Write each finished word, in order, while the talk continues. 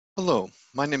Hello,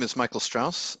 my name is Michael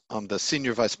Strauss. I'm the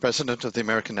Senior Vice President of the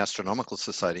American Astronomical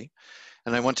Society,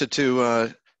 and I wanted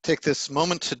to take this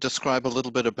moment to describe a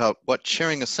little bit about what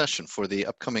chairing a session for the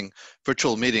upcoming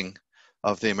virtual meeting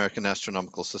of the American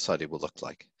Astronomical Society will look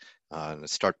like. And I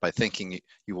start by thanking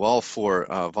you all for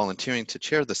volunteering to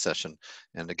chair the session.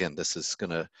 And again, this is going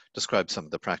to describe some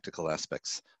of the practical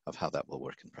aspects of how that will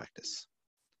work in practice.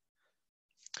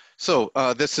 So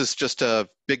this is just a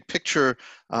big picture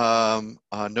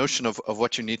notion of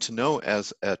what you need to know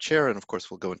as a chair, and of course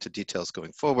we'll go into details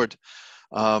going forward.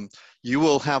 You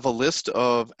will have a list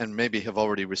of, and maybe have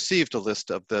already received a list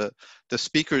of the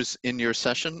speakers in your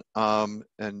session,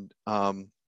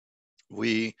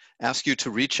 we ask you to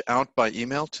reach out by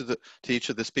email to each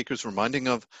of the speakers, reminding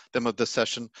them of the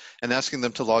session and asking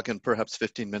them to log in perhaps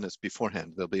 15 minutes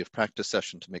beforehand. There'll be a practice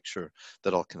session to make sure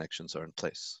that all connections are in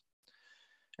place.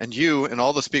 And you and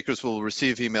all the speakers will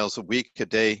receive emails a week, a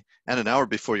day, and an hour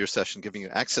before your session, giving you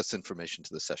access information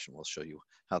to the session. We'll show you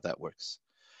how that works.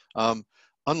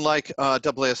 Unlike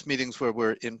AAS meetings where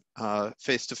we're in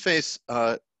face-to-face,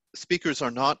 speakers are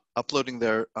not uploading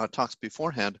their talks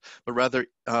beforehand, but rather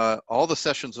all the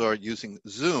sessions are using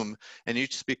Zoom, and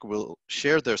each speaker will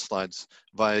share their slides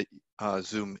via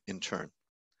Zoom in turn.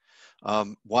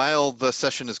 While the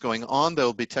session is going on, there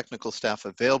will be technical staff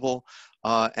available,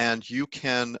 and you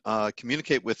can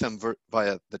communicate with them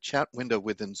via the chat window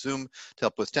within Zoom to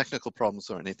help with technical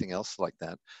problems or anything else like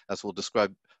that. As we'll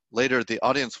describe later, the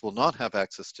audience will not have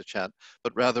access to chat,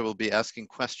 but rather will be asking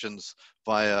questions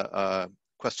via a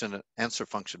question and answer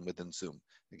function within Zoom,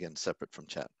 again, separate from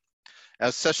chat.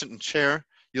 As session chair,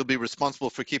 you'll be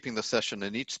responsible for keeping the session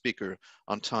and each speaker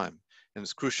on time. And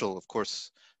it's crucial, of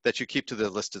course, that you keep to the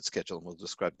listed schedule, and we'll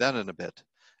describe that in a bit.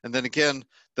 And then again,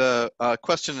 the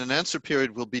question and answer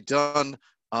period will be done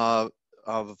via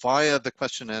the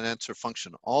question and answer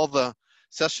function. All the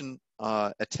session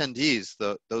attendees,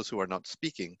 those who are not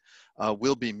speaking,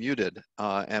 will be muted,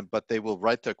 but they will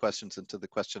write their questions into the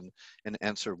question and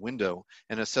answer window.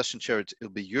 And as session chair,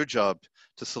 it'll be your job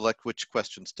to select which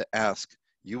questions to ask.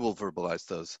 You will verbalize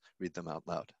those, read them out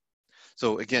loud.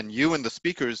 So again, you and the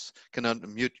speakers can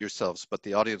unmute yourselves, but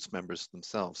the audience members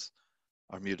themselves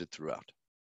are muted throughout.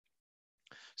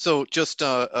 So just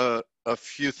a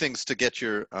few things to get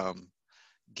your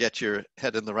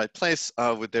head in the right place.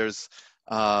 There's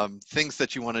things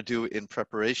that you want to do in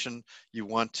preparation. You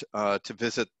want to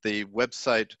visit the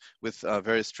website with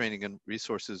various training and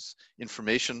resources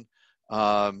information.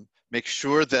 Make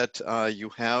sure that you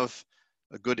have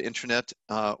a good internet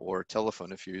or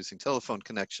telephone, if you're using telephone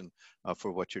connection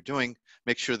for what you're doing.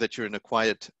 Make sure that you're in a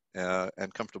quiet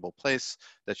and comfortable place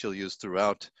that you'll use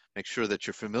throughout. Make sure that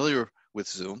you're familiar with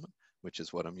Zoom, which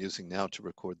is what I'm using now to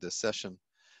record this session.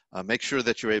 Make sure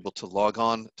that you're able to log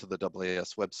on to the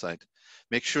AAS website.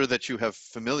 Make sure that you have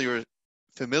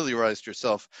familiarized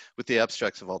yourself with the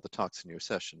abstracts of all the talks in your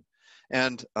session.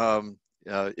 And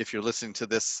if you're listening to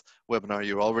this webinar,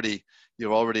 you're already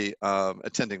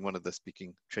attending one of the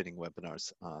speaking training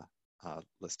webinars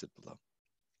listed below.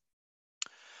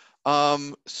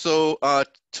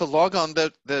 To log on,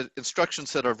 the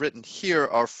instructions that are written here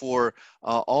are for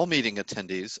all meeting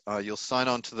attendees. You'll sign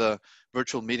on to the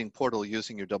virtual meeting portal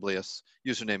using your AAS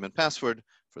username and password.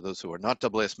 For those who are not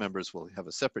AAS members, we'll have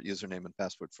a separate username and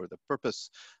password for the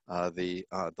purpose. The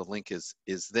link is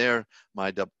there,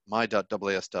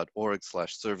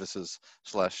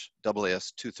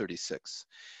 my.aas.org/services/AAS236.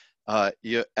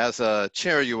 As a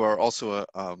chair, you are also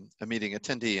a meeting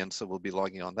attendee, and so we'll be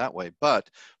logging on that way. But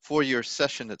for your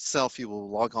session itself, you will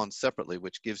log on separately,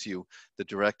 which gives you the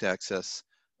direct access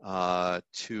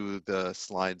to the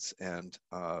slides and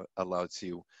allows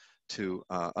you to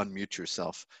unmute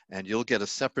yourself. And you'll get a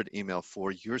separate email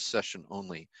for your session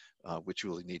only, which you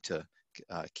will need to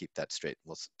keep that straight.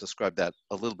 We'll describe that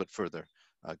a little bit further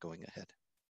going ahead.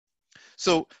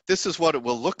 So this is what it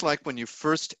will look like when you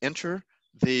first enter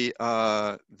the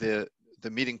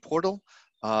meeting portal.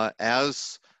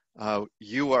 As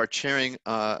you are chairing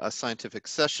a scientific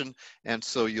session, and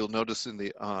so you'll notice in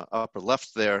the upper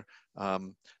left there,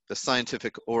 the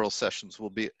scientific oral sessions will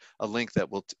be a link that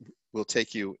will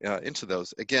take you into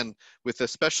those. Again, with the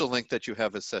special link that you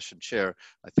have as session chair,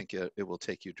 I think it will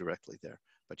take you directly there.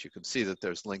 But you can see that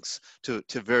there's links to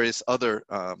various other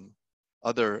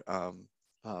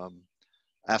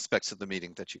aspects of the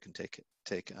meeting that you can take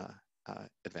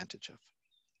advantage of.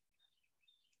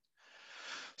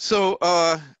 So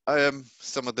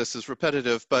some of this is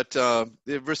repetitive, but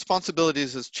the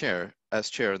responsibilities as chair,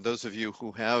 and those of you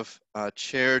who have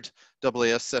chaired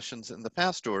AAS sessions in the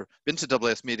past or been to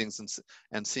AAS meetings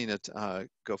and seen it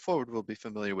go forward will be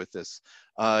familiar with this.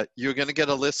 You're going to get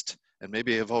a list and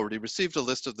maybe have already received a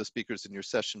list of the speakers in your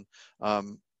session,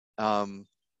 um,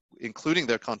 including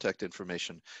their contact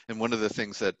information. And one of the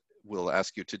things that we'll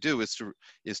ask you to do is to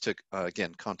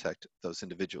again, contact those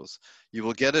individuals. You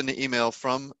will get an email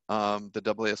from the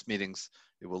AAS meetings.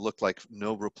 It will look like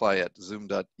no reply at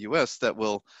zoom.us that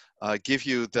will give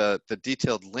you the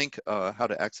detailed link how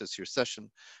to access your session.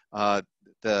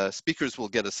 The speakers will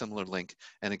get a similar link.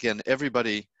 And again,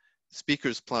 everybody,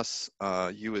 speakers plus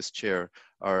you as chair,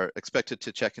 are expected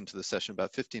to check into the session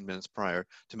about 15 minutes prior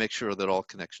to make sure that all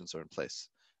connections are in place.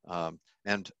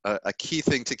 And a key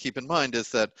thing to keep in mind is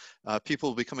that people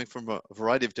will be coming from a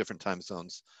variety of different time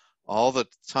zones. All the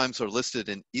times are listed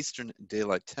in Eastern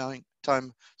Daylight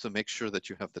Time, so make sure that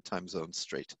you have the time zones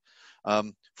straight.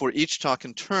 For each talk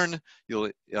in turn, you'll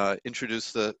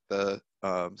introduce the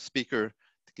speaker,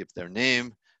 to give their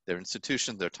name, their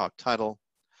institution, their talk title.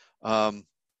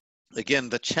 Again,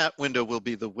 the chat window will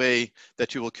be the way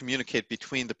that you will communicate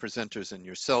between the presenters and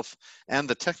yourself, and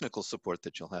the technical support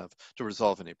that you'll have to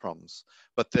resolve any problems.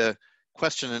 But the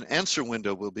question and answer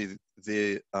window will be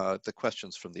the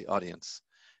questions from the audience.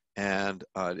 And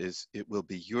it will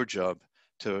be your job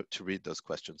to read those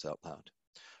questions out loud.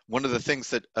 One of the things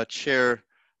that a chair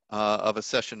of a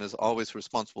session is always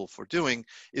responsible for doing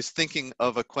is thinking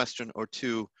of a question or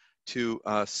two to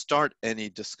start any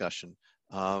discussion.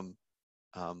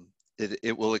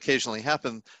 It will occasionally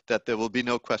happen that there will be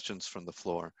no questions from the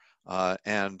floor.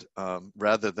 And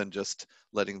rather than just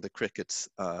letting the crickets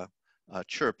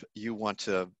chirp, you want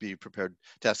to be prepared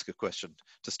to ask a question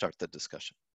to start the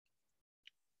discussion.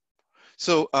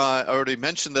 So I already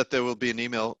mentioned that there will be an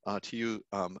email to you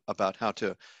about how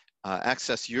to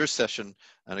access your session.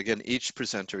 And again, each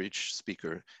presenter, each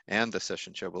speaker, and the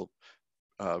session chair will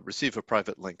receive a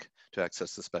private link to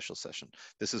access the special session.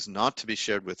 This is not to be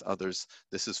shared with others.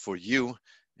 This is for you,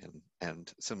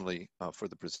 and similarly for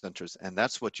the presenters. And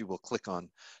that's what you will click on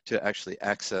to actually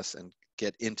access and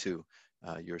get into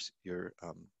your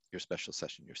special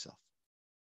session yourself.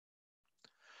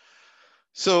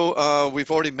 So we've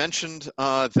already mentioned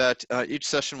that each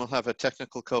session will have a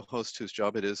technical co-host whose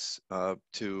job it is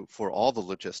for all the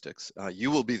logistics.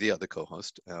 You will be the other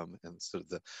co-host, and so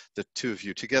the two of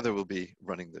you together will be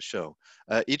running the show.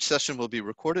 Each session will be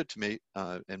recorded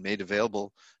and made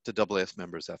available to AAS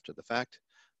members after the fact.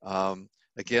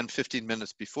 Again, 15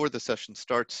 minutes before the session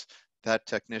starts, that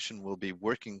technician will be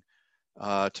working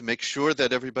to make sure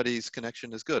that everybody's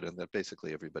connection is good and that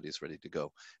basically everybody's ready to go.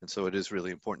 And so it is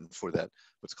really important for that,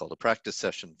 what's called a practice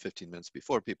session, 15 minutes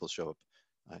before people show up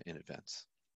in advance.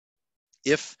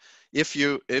 If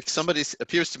somebody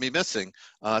appears to be missing,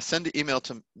 send an email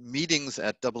to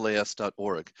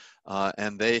meetings@aas.org,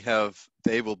 and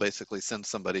they will basically send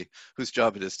somebody whose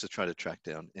job it is to try to track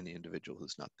down any individual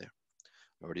who's not there.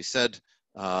 I already said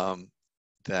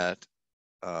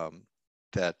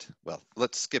well,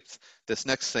 let's skip this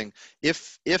next thing.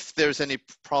 If there's any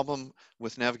problem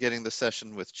with navigating the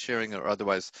session, with sharing or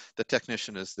otherwise, the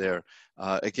technician is there.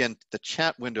 Again, the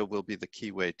chat window will be the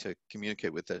key way to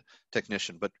communicate with the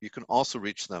technician, but you can also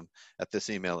reach them at this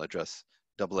email address,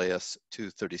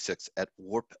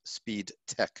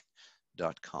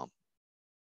 aas236@warpspeedtech.com.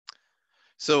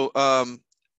 So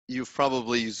you've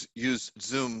probably used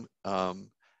Zoom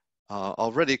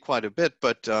already quite a bit,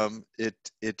 but it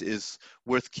is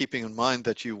worth keeping in mind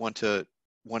that you want to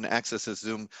access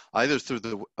Zoom either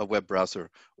through a web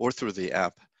browser or through the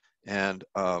app. And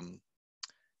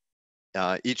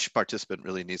each participant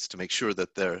really needs to make sure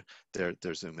that their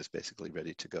Zoom is basically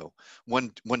ready to go.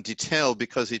 One detail,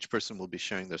 because each person will be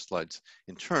sharing their slides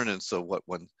in turn, and so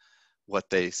what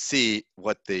they see,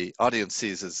 what the audience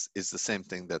sees is the same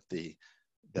thing that the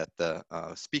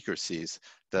speaker sees.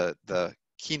 The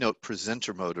keynote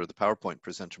presenter mode or the PowerPoint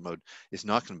presenter mode is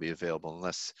not going to be available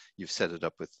unless you've set it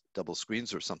up with double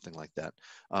screens or something like that.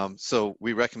 So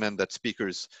we recommend that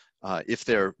speakers, if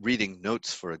they're reading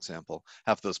notes, for example,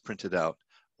 have those printed out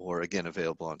or again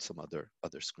available on some other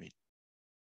screen.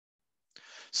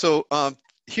 So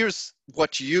here's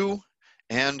what you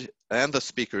and the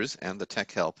speakers and the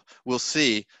tech help will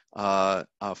see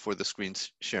for the screen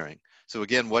sharing. So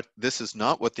again, this is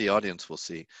not what the audience will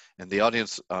see, and the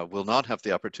audience will not have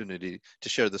the opportunity to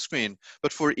share the screen,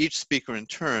 but for each speaker in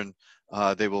turn,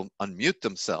 they will unmute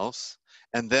themselves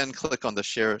and then click on the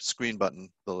share screen button,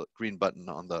 the green button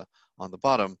on the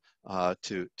bottom,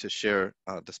 to share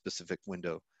the specific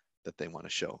window that they want to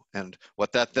show. And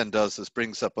what that then does is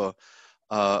brings up a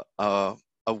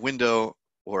window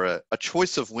or a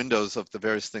choice of windows of the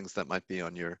various things that might be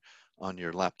on your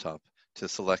laptop to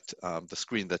select the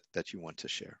screen that you want to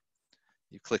share.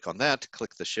 You click on that,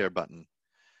 click the share button,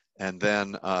 and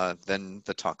then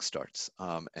the talk starts,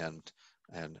 and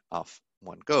off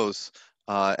one goes.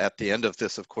 At the end of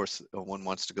this, of course, one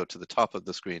wants to go to the top of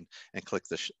the screen and click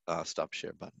the stop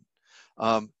share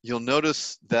button. You'll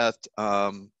notice that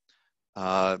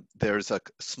there's a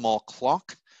small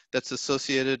clock that's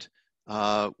associated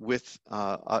with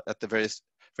at the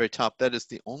very top. That is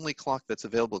the only clock that's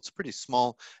available. It's pretty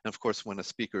small, and of course, when a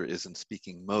speaker is in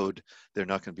speaking mode, they're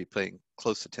not going to be paying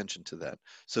close attention to that.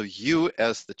 So you,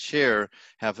 as the chair,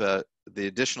 have the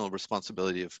additional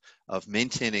responsibility of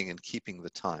maintaining and keeping the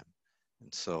time.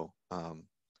 And so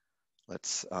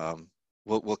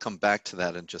we'll come back to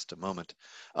that in just a moment.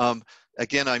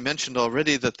 Again, I mentioned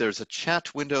already that there's a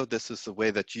chat window. This is the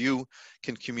way that you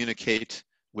can communicate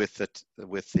with the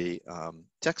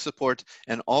tech support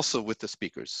and also with the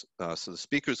speakers. So the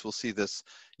speakers will see this,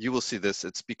 you will see this.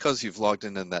 It's because you've logged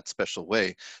in that special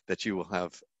way that you will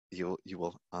have, you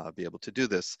will be able to do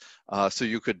this. So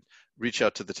you could reach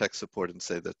out to the tech support and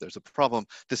say that there's a problem.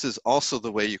 This is also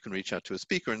the way you can reach out to a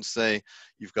speaker and say,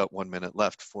 you've got 1 minute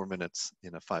left, 4 minutes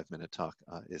in a 5-minute talk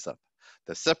is up.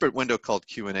 The separate window called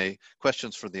Q&A,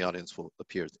 questions from the audience, will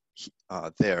appear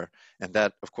there. And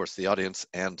that, of course, the audience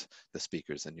and the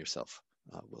speakers and yourself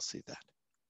will see that.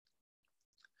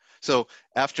 So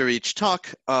after each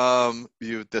talk,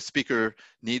 the speaker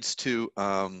needs to,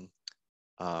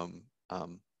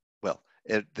 well,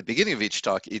 at the beginning of each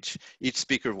talk, each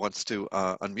speaker wants to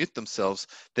unmute themselves.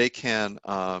 They can,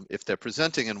 if they're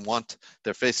presenting and want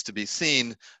their face to be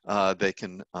seen, they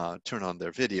can turn on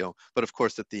their video. But of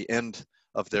course, at the end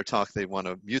of their talk, they want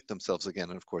to mute themselves again,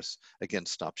 and of course, again,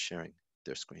 stop sharing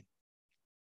their screen.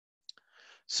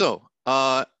 So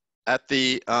at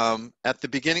the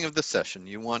beginning of the session,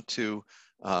 you want to,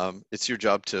 it's your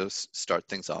job to start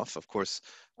things off. Of course,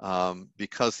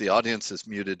 because the audience is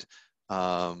muted,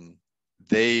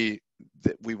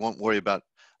 we won't worry about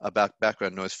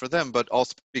background noise for them, but all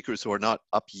speakers who are not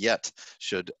up yet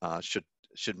should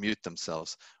mute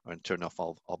themselves and turn off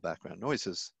all background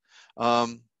noises.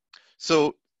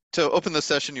 So to open the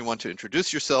session, you want to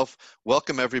introduce yourself,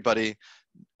 welcome everybody,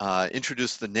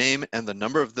 introduce the name and the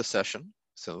number of the session.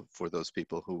 So for those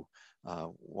people who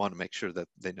want to make sure that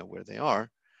they know where they are,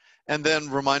 and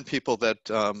then remind people that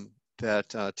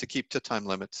to keep to time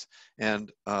limits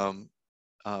and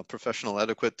professional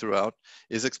etiquette throughout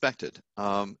is expected.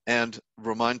 And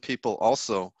remind people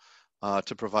also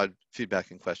to provide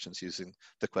feedback and questions using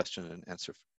the question and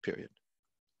answer period.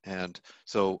 And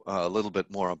so a little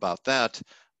bit more about that.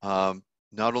 Not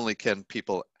only can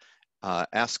people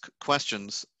ask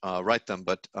questions, write them,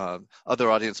 but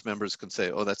other audience members can say,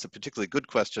 oh, that's a particularly good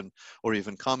question, or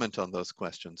even comment on those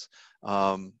questions.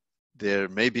 There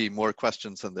may be more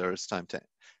questions than there is time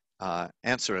to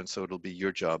answer, and so it'll be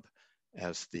your job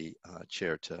as the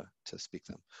chair to speak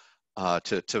them,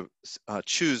 to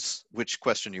choose which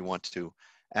question you want to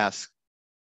ask,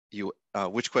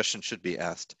 which question should be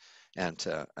asked, and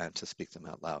to speak them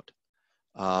out loud.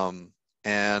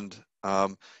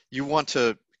 You want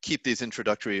to keep these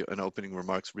introductory and opening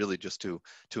remarks really just to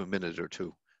a minute or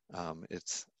two.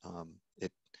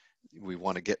 We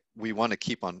want to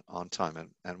keep on time,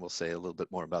 and we'll say a little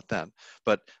bit more about that.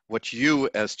 But what you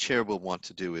as chair will want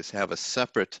to do is have a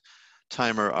separate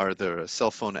timer, either a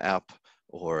cell phone app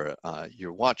or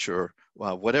your watch, or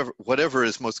whatever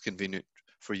is most convenient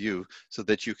for you, so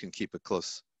that you can keep a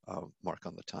close mark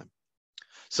on the time.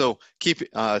 So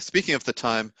speaking of the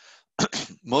time,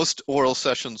 most oral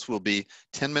sessions will be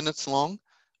 10 minutes long,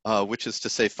 which is to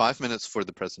say 5 minutes for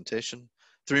the presentation,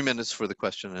 3 minutes for the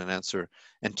question and answer,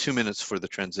 and 2 minutes for the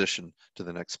transition to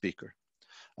the next speaker.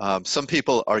 Some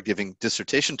people are giving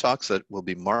dissertation talks that will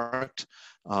be marked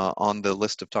on the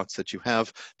list of talks that you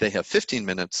have. They have 15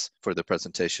 minutes for the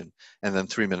presentation, and then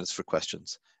 3 minutes for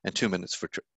questions, and 2 minutes for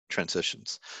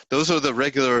transitions. Those are the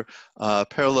regular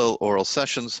parallel oral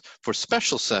sessions. For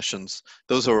special sessions,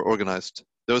 those are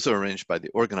arranged by the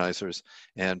organizers,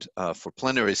 and for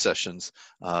plenary sessions,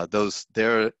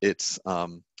 it's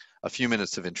a few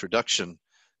minutes of introduction,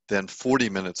 then 40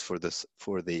 minutes for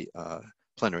the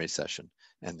plenary session,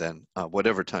 and then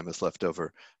whatever time is left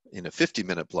over in a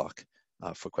 50-minute block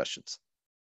for questions.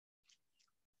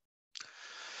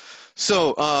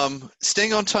 So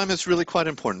staying on time is really quite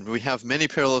important. We have many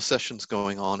parallel sessions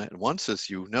going on at once. As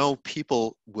you know,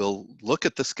 people will look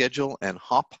at the schedule and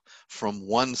hop from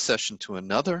one session to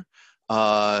another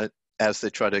as they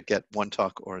try to get one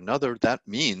talk or another. That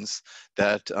means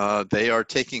that they are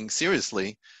taking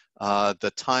seriously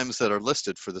the times that are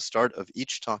listed for the start of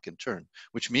each talk in turn,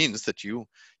 which means that you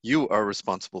are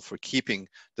responsible for keeping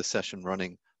the session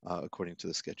running according to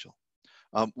the schedule.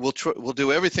 We'll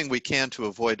do everything we can to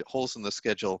avoid holes in the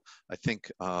schedule. I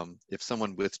think if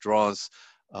someone withdraws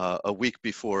a week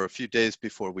before, a few days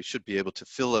before, we should be able to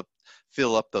fill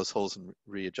up those holes and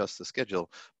readjust the schedule.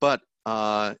 But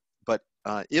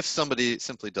if somebody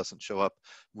simply doesn't show up,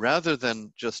 rather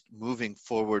than just moving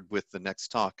forward with the next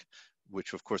talk,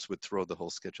 which of course would throw the whole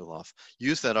schedule off,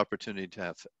 use that opportunity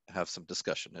to have some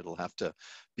discussion. It'll have to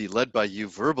be led by you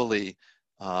verbally,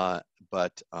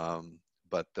 but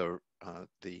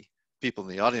the people in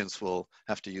the audience will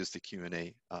have to use the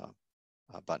Q&A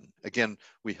button. Again,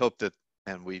 we hope that,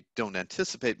 and we don't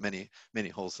anticipate many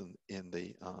holes in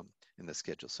the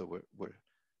schedule. So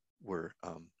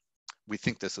we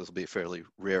think this will be a fairly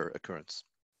rare occurrence.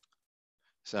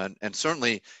 So, and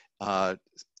certainly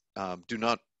do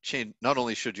not change. Not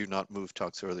only should you not move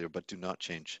talks earlier, but do not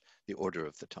change the order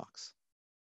of the talks.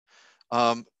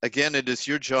 Again, it is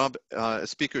your job as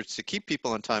speakers to keep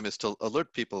people on time, is to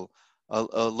alert people,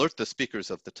 alert the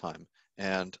speakers of the time,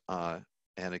 and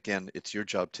again, it's your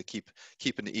job to keep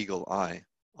an eagle eye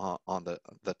on the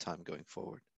time going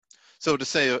forward. So to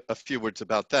say a few words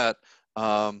about that,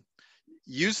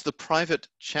 use the private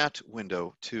chat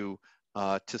window to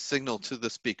signal to the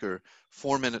speaker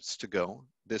 4 minutes to go.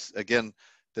 This, again,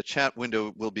 the chat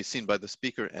window will be seen by the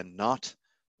speaker and not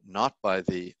by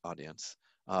the audience.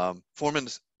 4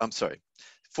 minutes, I'm sorry,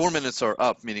 4 minutes are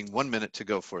up, meaning 1 minute to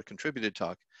go for a contributed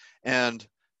talk, and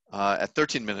at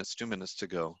 13 minutes, 2 minutes to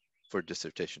go for a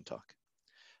dissertation talk.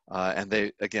 And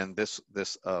they, again,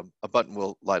 a button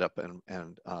will light up,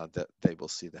 and that they will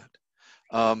see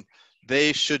that.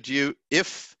 They should,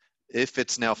 if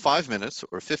it's now 5 minutes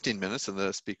or 15 minutes and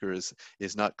the speaker is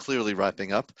not clearly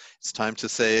wrapping up, it's time to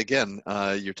say again,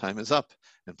 your time is up,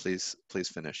 and please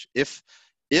finish.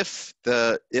 If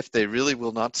they really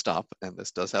will not stop, and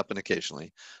this does happen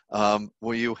occasionally,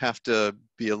 well, you have to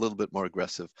be a little bit more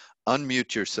aggressive.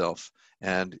 Unmute yourself,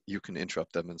 and you can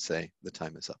interrupt them and say the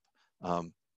time is up.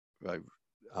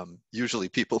 Usually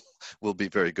people will be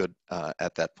very good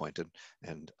at that point,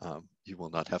 and you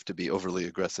will not have to be overly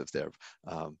aggressive there.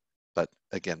 But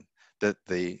again,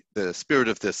 the spirit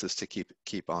of this is to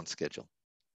keep on schedule.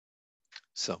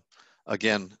 So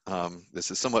again,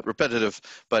 this is somewhat repetitive,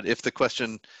 but if the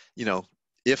question,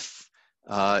 if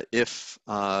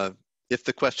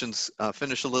the questions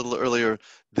finish a little earlier,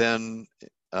 then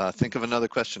think of another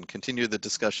question, continue the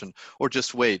discussion, or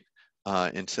just wait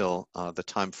until the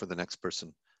time for the next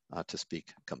person to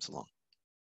speak comes along.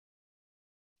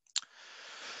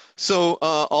 So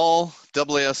all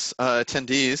AAS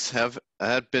attendees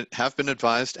have been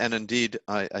advised, and indeed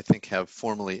I think have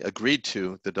formally agreed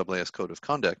to the AAS Code of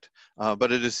Conduct.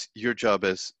 But it is your job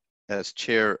as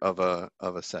chair of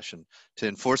a session to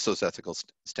enforce those ethical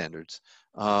standards.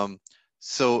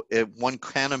 So one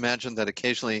can imagine that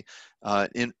occasionally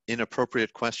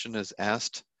inappropriate question is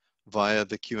asked via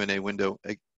the Q&A window.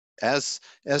 As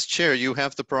chair, you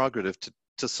have the prerogative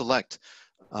to select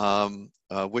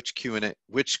which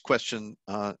questions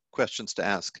to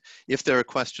ask. If there are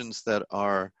questions that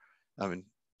are, I mean,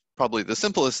 probably the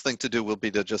simplest thing to do will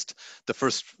be to just the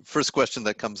first question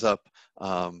that comes up,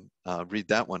 read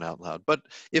that one out loud. But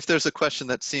if there's a question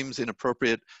that seems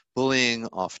inappropriate, bullying,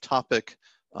 off topic,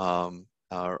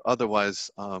 or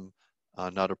otherwise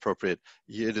not appropriate,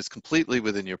 it is completely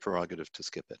within your prerogative to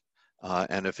skip it.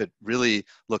 And if it really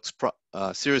looks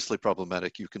seriously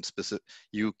problematic, you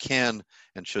can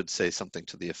and should say something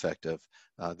to the effect of,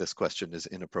 this question is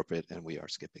inappropriate and we are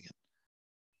skipping it.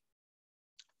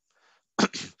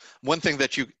 One thing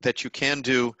that you can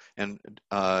do, and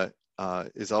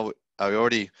is always, I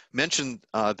already mentioned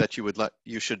that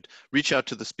you should reach out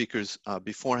to the speakers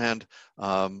beforehand,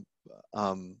 a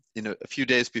few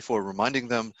days before, reminding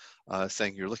them,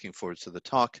 saying you're looking forward to the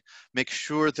talk. Make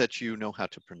sure that you know how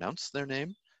to pronounce their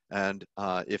name, and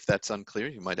if that's unclear,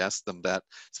 you might ask them that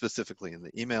specifically in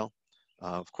the email.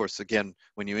 Of course, again,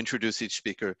 when you introduce each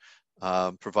speaker,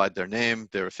 provide their name,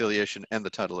 their affiliation, and the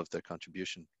title of their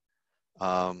contribution.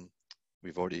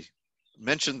 We've already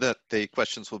mentioned that the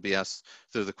questions will be asked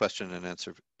through the question and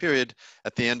answer period.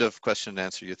 At the end of question and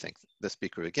answer, you thank the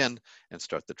speaker again and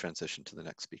start the transition to the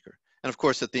next speaker. And of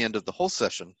course, at the end of the whole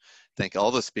session, thank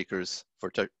all the speakers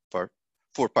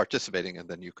for participating, and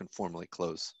then you can formally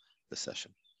close the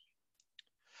session.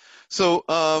 So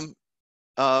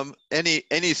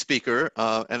any speaker,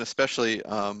 and especially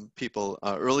people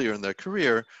earlier in their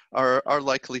career, are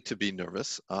likely to be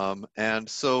nervous, and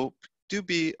so do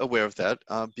be aware of that.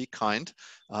 Be kind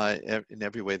in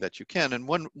every way that you can. And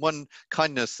one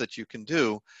kindness that you can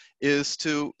do is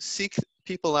to seek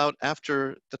people out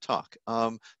after the talk.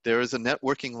 There is a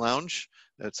networking lounge.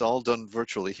 It's all done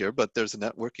virtually here, but there's a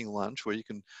networking lounge where you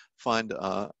can find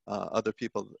other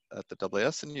people at the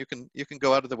AAS, and you can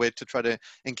go out of the way to try to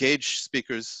engage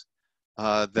speakers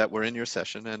that were in your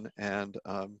session and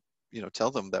you know,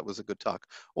 tell them that was a good talk,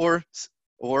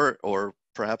 or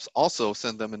perhaps also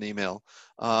send them an email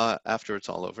after it's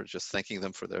all over, just thanking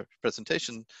them for their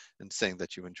presentation and saying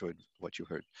that you enjoyed what you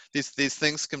heard. These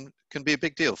things can be a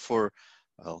big deal for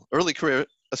early career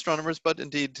astronomers, but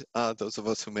indeed those of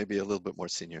us who may be a little bit more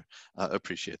senior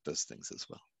appreciate those things as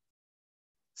well.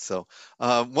 So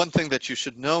one thing that you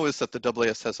should know is that the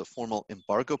AAS has a formal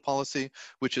embargo policy,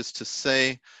 which is to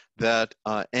say that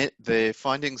the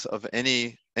findings of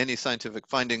any scientific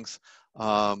findings,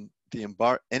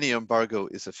 any embargo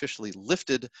is officially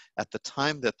lifted at the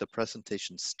time that the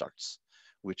presentation starts,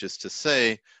 which is to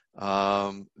say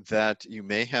that you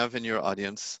may have in your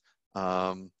audience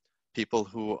people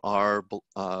who are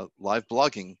live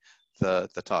blogging the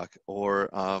talk, or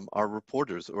are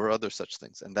reporters or other such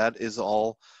things, and that is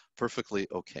all perfectly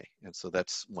okay. And so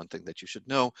that's one thing that you should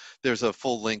know. There's a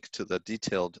full link to the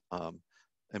detailed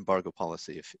embargo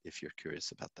policy if you're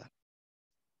curious about that.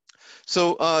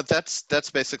 So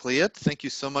that's basically it. Thank you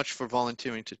so much for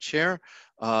volunteering to chair.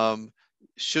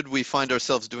 Should we find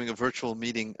ourselves doing a virtual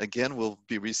meeting again, we'll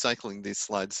be recycling these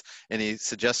slides. Any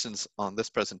suggestions on this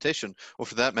presentation, or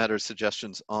for that matter,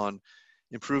 suggestions on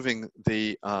improving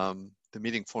the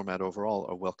meeting format overall,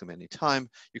 are welcome anytime.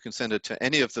 You can send it to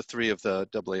any of the three of the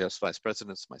AAS vice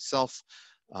presidents, myself,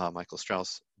 Michael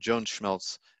Strauss, Joan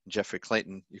Schmeltz, Jeffrey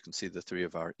Clayton. You can see the three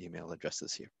of our email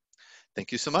addresses here.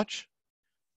 Thank you so much.